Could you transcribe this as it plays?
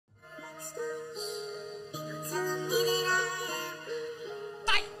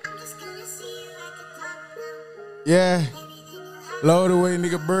Yeah. Load away,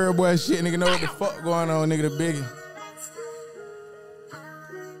 nigga, bird boy shit. Nigga know what the fuck going on, nigga, the biggie.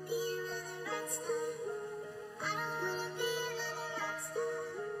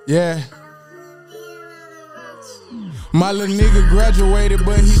 Yeah. My little nigga graduated,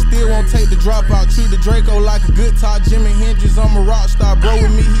 but he still won't take the dropout. Treat the Draco like a good top. Jimi Hendrix, I'm a rock star. Bro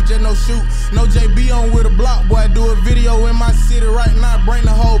with me, he just no shoot. No JB on with a block, boy. Do a video in my city right now, bring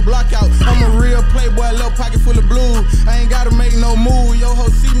the whole block out. I'm a real playboy, little pocket full of blue. I ain't gotta make no move. Yo ho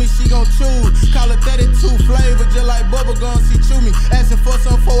see me, she gon' choose. Call it 32 flavor, just like bubble gum, she chew me. Asking for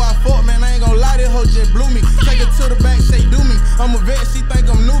some 4 I fuck, man, I ain't gon' lie, this hoe just blew me. Take her to the back, say do me. I'm a vet, she think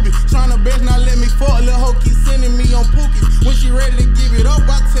I'm newbie. Tryna best not let me fuck, little hoe keep sending me on Pookies. When she ready to give it up,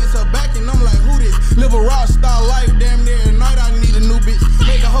 I text her back and I'm like, who this? Live a rock star life, damn near at night I need a new bitch.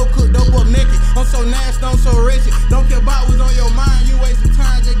 Make a hoe cook dope up naked. I'm so nasty, I'm so wretched. Don't care about what's on your mind, you wasting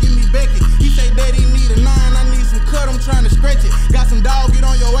time, just give me Becky. He say daddy need a 9, I need some cut, I'm trying to stretch it. Got some dog, get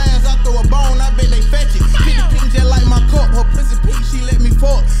on your ass, I throw a bone, I bet they fetch it. Pink pink just like my cup, her pussy pink, she let me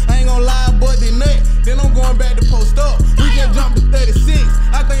fuck. I ain't gon' lie, but they nut, then I'm going back to post up. We just jumped to 36,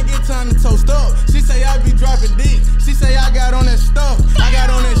 I think it's time to toast up. She say I be dropping dick, she say I got on that stuff, I got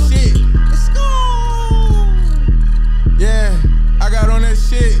on that shit. Let's go.